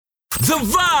The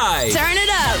Vibe. Turn it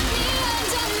up.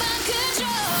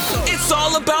 It's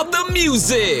all about the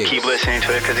music. Keep listening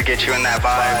to it because it gets you in that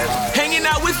vibe. Hanging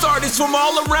out with artists from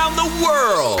all around the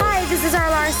world. Hi, this is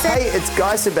Larson. Hey, it's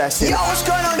Guy Sebastian. Yo, what's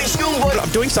going on, this young boy?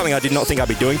 I'm doing something I did not think I'd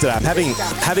be doing today. I'm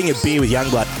having a beer with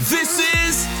Youngblood. This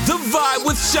is The Vibe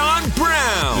with Sean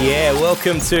Brown. Yeah,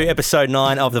 welcome to episode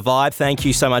 9 of The Vibe. Thank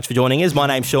you so much for joining us. My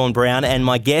name's Sean Brown, and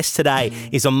my guest today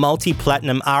is a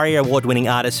multi-platinum ARIA award-winning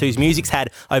artist whose music's had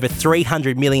over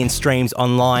 300 million streams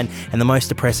online, and the most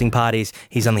depressing part is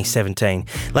he's only 17.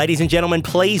 Ladies and gentlemen,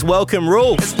 please welcome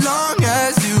Ruel. As long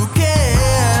as you care,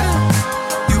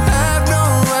 you have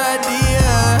no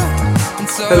idea. And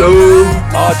so Hello.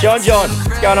 Oh, John,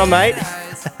 what's going on, mate?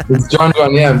 It's John,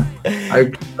 yeah.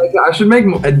 I should make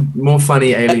a more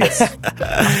funny alias.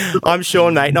 I'm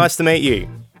Sean, mate. Nice to meet you.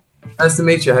 Nice to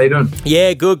meet you. How you doing?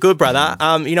 Yeah, good, brother.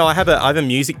 I have a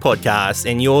music podcast,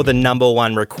 and you're the number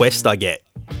one request I get.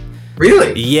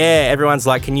 Really? Yeah, everyone's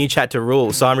like, can you chat to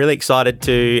Ruel? So I'm really excited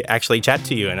to actually chat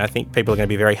to you, and I think people are going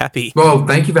to be very happy. Well,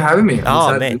 thank you for having me.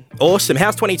 Oh, man. Awesome.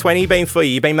 How's 2020 been for you?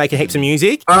 You been making heaps of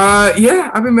music? Yeah,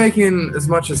 I've been making as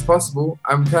much as possible.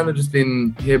 I've kind of just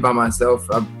been here by myself.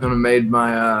 I've kind of made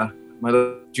my my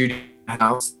little studio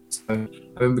house. So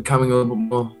I've been becoming a little bit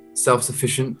more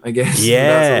self-sufficient, I guess. Yeah.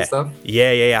 That sort of stuff.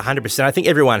 Yeah, 100%. I think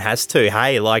everyone has to.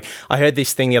 Hey, like, I heard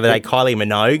this thing the other day, Kylie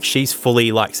Minogue, she's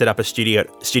fully, like, set up a studio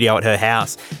at her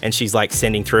house, and she's, like,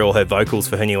 sending through all her vocals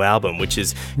for her new album, which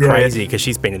is crazy because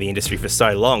she's been in the industry for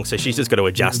so long, so she's just got to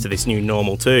adjust to this new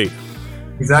normal too.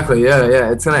 Exactly, yeah.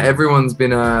 It's kind of, everyone's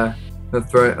been all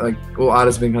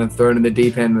artists have been kind of thrown in the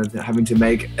deep end with having to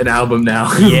make an album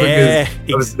now. Yeah.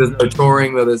 Because there's no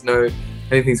touring, there's no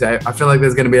anything. So I feel like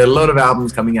there's going to be a lot of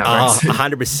albums coming out. Oh,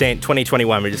 right? 100%.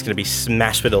 2021, we're just going to be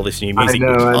smashed with all this new music. I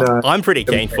know. I'm pretty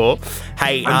keen for.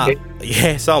 Hey,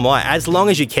 yeah, so am I. As Long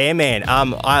As You Care, man.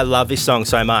 I love this song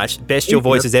so much. Best your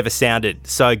voice has ever sounded.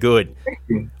 So good. Thank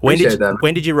you. When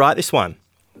Appreciate did you write this one?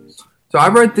 So I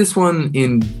wrote this one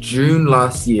in June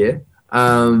last year,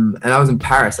 and I was in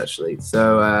Paris actually.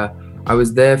 So I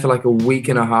was there for like a week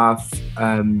and a half,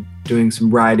 doing some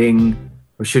writing.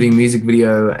 We're shooting a music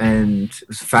video, and it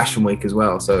was Fashion Week as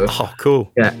well. So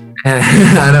cool. Yeah,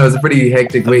 I know it was a pretty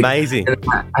hectic week. Amazing. And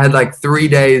I had like 3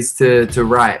 days to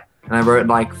write, and I wrote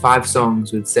like 5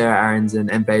 songs with Sarah Aarons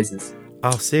and M-Phases.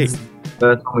 Oh, sick.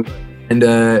 And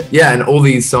and all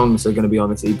these songs are going to be on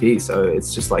this EP, so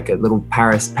it's just like a little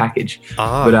Paris package.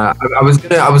 But I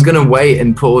was gonna wait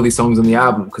and put all these songs on the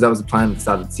album because that was the plan at the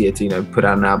start of this year to put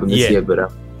out an album this year.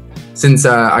 But since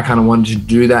I kind of wanted to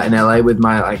do that in LA with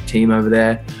my team over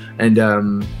there, and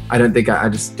I don't think I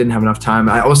just didn't have enough time.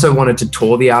 I also wanted to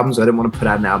tour the album, so I didn't want to put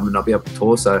out an album and not be able to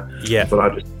tour. So I thought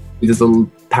I'd just do this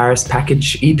little Paris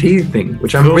package EP thing,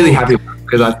 which I'm really happy with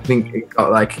because I think it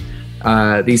got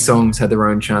these songs had their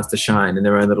own chance to shine in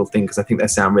their own little thing because I think they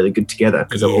sound really good together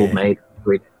because they're all made.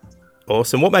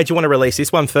 Awesome. What made you want to release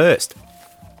this one first?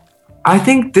 I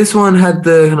think this one had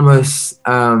the kind of most.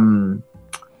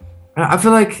 I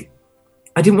feel like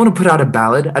I didn't want to put out a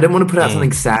ballad. I didn't want to put out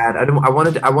something sad. I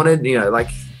wanted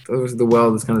the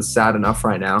world is kind of sad enough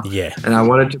right now. Yeah. And I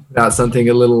wanted to put out something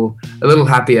a little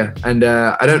happier. And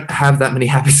I don't have that many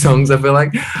happy songs, I feel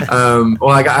like.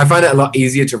 I find it a lot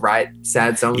easier to write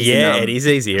sad songs. Yeah, it is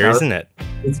easier, isn't it?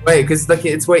 It's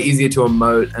way easier to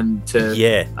emote and to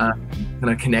kind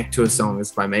of connect to a song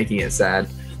is by making it sad.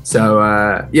 So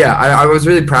I was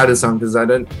really proud of the song because I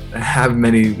don't have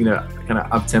many kind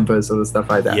of up-tempo sort of stuff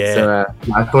like that. So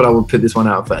I thought I would put this one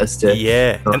out first.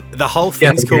 And the whole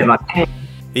thing's cool.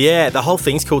 Yeah, the whole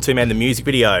thing's cool too, man. The music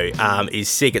video is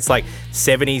sick. It's like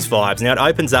 70s vibes. Now, it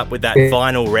opens up with that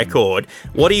vinyl record.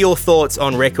 What are your thoughts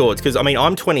on records? Because, I mean,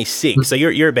 I'm 26, so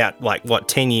you're about,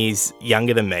 10 years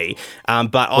younger than me.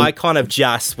 But I kind of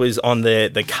just was on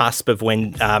the cusp of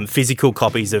when physical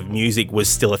copies of music was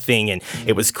still a thing, and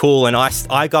it was cool. And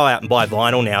I go out and buy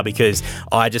vinyl now because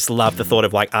I just love the thought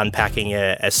of, unpacking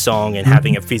a song and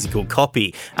having a physical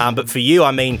copy. But for you,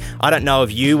 I mean, I don't know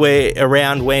if you were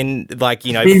around when,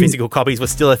 physical copies were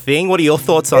still a thing. What are your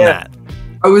thoughts on that?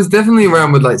 I was definitely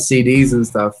around with CDs and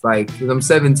stuff. Because I'm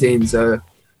 17, so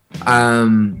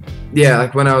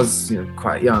when I was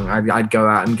quite young, I'd go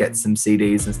out and get some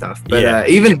CDs and stuff. But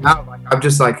even now,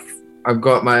 I've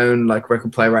got my own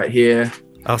record player right here.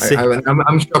 I'm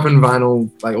shopping vinyl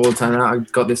all the time now.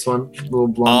 I've got this one, little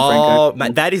blonde Franco. Oh,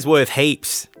 man, that is worth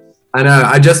heaps. I know.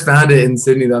 I just found it in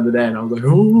Sydney the other day, and I was like,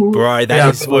 "Oh, bro,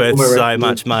 that is worth so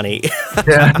much money."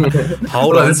 Yeah,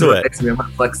 hold on to it. I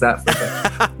might flex that.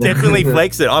 Definitely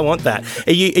flex it. I want that.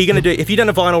 Are you going to do? Have you done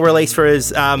a vinyl release for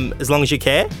as long as you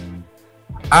care?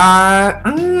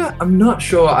 I'm not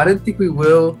sure. I don't think we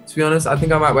will, to be honest. I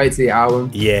think I might wait till the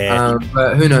album. Yeah.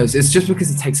 But who knows? It's just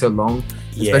because it takes so long,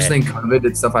 Yeah. especially in COVID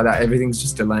and stuff like that. Everything's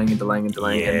just delaying and delaying and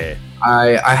delaying. Yeah.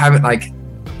 And I haven't I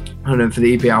don't know, for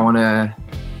the EP, I want to,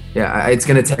 it's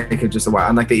going to take just a while.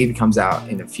 And the EP comes out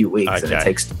in a few weeks and it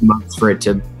takes 2 months for it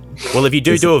to. Well, if you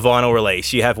do a vinyl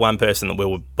release, you have one person that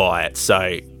will buy it.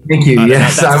 So thank you.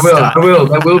 Yes, I will. I will.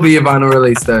 There will be a vinyl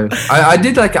release though. I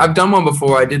did I've done one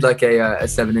before. I did a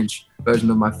 7-inch version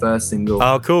of my first single.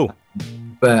 Oh, cool.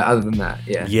 But other than that,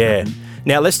 yeah. Yeah.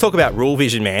 Now, let's talk about Ruel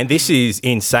Vision, man. This is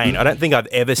insane. I don't think I've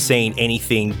ever seen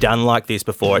anything done like this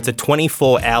before. It's a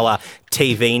 24-hour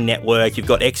TV network. You've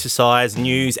got exercise,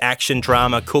 news, action,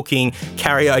 drama, cooking,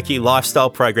 karaoke, lifestyle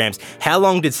programs. How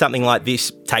long did something like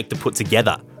this take to put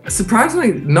together?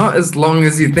 Surprisingly, not as long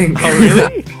as you think.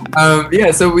 Oh,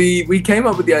 really? So we came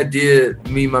up with the idea,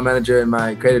 me, my manager, and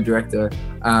my creative director,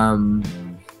 I don't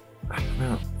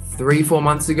know, 3-4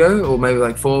 months ago, or maybe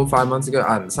 4 or 5 months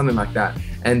ago, something like that.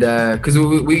 And because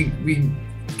we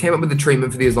came up with the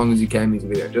treatment for the As Long As You Can music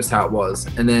video, just how it was.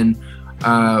 And then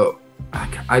I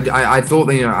thought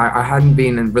that, I hadn't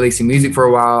been releasing music for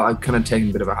a while. I'd kind of taken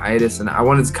a bit of a hiatus, and I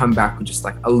wanted to come back with just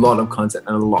a lot of content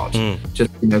and a lot, just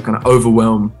kind of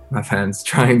overwhelm my fans,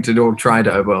 trying to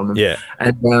overwhelm them. Yeah.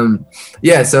 And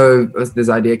so this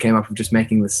idea came up of just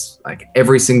making this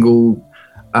every single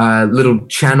little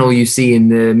channel you see in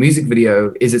the music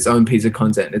video is its own piece of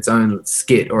content, its own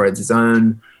skit, or it's its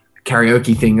own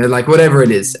karaoke thing, whatever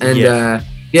it is. And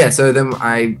so then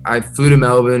I flew to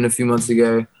Melbourne a few months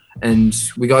ago, and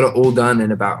we got it all done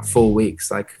in about 4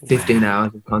 weeks, 15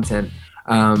 hours of content,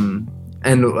 and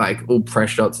all press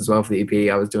shots as well for the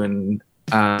EP. I was doing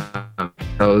I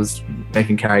was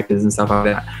making characters and stuff like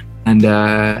that, and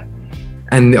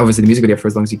obviously the music video for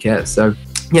As Long As You Care. So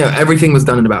everything was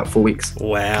done in about 4 weeks.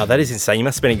 Wow, that is insane. You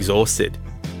must have been exhausted.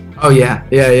 Oh yeah.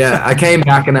 I came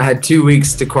back and I had 2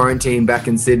 weeks to quarantine back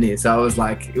in Sydney, so I was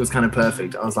it was kind of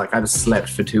perfect. I was I just slept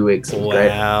for 2 weeks.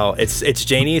 Wow, great. It's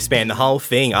genius, man. The whole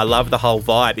thing. I love the whole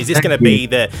vibe. Is this going to be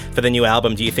for the new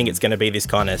album? Do you think it's going to be this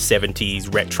kind of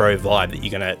 70s retro vibe that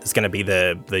it's going to be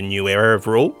the new era of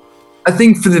Ruel? I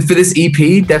think for this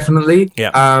EP, definitely.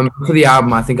 Yeah. For the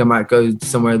album, I think I might go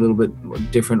somewhere a little bit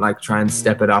different, try and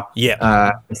step it up.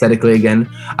 Yeah. Aesthetically again.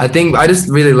 I think I just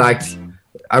really loved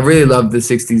the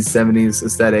 60s, 70s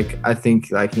aesthetic. I think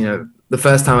the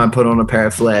first time I put on a pair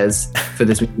of flares for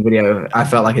this music video, I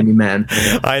felt like a new man.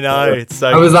 I know. It's so.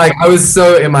 I was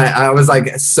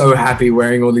so happy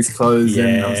wearing all these clothes,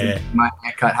 and I was my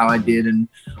haircut how I did and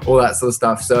all that sort of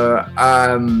stuff. So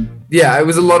it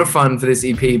was a lot of fun for this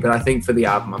EP, but I think for the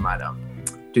album I might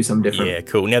do something different. Yeah,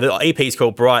 cool. Now the EP is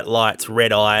called Bright Lights,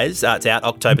 Red Eyes. It's out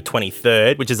October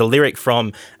 23rd, which is a lyric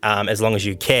from As Long As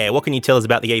You Care. What can you tell us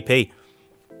about the EP?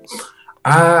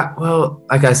 Well,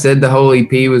 like I said, the whole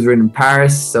EP was written in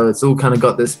Paris, so it's all kind of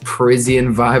got this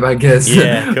Parisian vibe, I guess.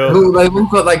 Yeah, cool. They've all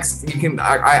got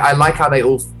I like how they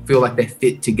all feel like they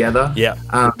fit together. Yeah.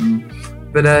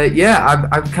 But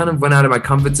I've kind of went out of my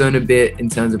comfort zone a bit in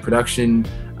terms of production,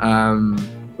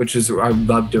 which is I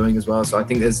love doing as well. So I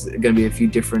think there's going to be a few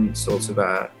different sorts of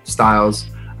styles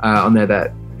on there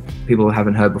that people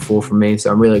haven't heard before from me.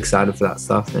 So I'm really excited for that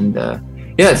stuff. And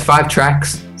it's 5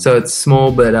 tracks, so it's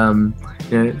small, but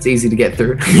it's easy to get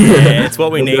through. Yeah, it's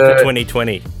what we need for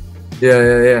 2020.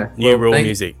 Yeah. New Ruel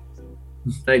music.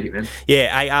 Thank you, man.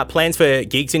 Yeah, plans for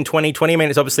gigs in 2020. I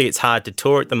mean, it's hard to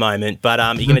tour at the moment, but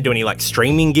are you going to do any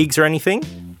streaming gigs or anything?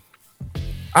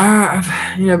 I've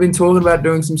been talking about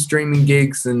doing some streaming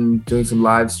gigs and doing some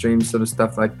live streams, sort of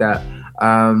stuff like that,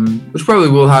 which probably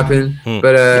will happen.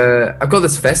 But I've got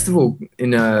this festival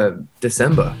in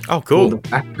December. Oh, cool. Called the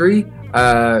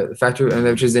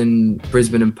Factory, which is in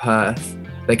Brisbane and Perth.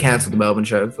 They cancelled the Melbourne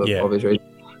show for obvious reasons.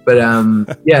 But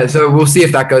so we'll see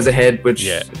if that goes ahead, which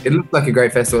it looks like a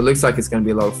great festival. It looks like it's going to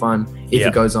be a lot of fun if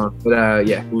it goes on. But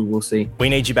we'll see. We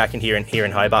need you back in here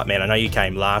in Hobart, man. I know you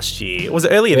came last year. Was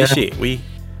it earlier this year? It was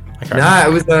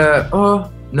it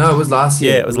was last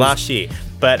year. Yeah, it was last year.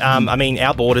 But I mean,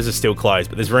 our borders are still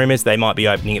closed, but there's rumours they might be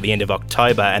opening at the end of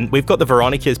October, and we've got the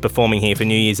Veronicas performing here for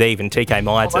New Year's Eve and TK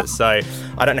Mitre. So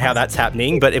I don't know how that's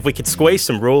happening, but if we could squeeze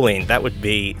some Ruel in, that would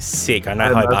be sick. I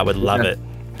know Hobart would love it.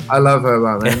 I love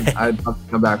Hobart, man. I'd love to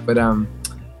come back, but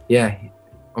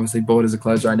obviously borders are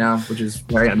closed right now, which is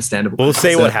very understandable. We'll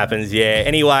see what happens, yeah.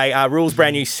 Anyway, Ruel's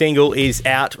brand new single is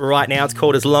out right now. It's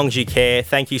called As Long As You Care.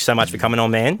 Thank you so much for coming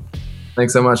on, man.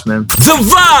 Thanks so much, man. The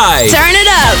Vibe! Turn it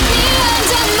up!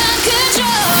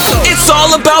 It's all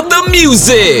all about the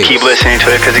music. Keep listening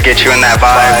to it because it gets you in that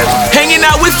vibe. Hanging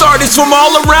out with artists from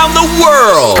all around the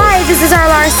world. Hi, this is our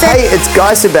Larson. Hey, it's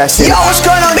Guy Sebastian. Yo, what's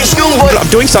going on, it's Youngboy.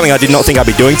 I'm doing something I did not think I'd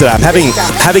be doing today. I'm having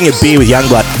a beer with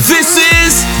Youngblood. This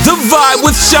is The Vibe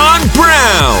with Sean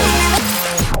Brown.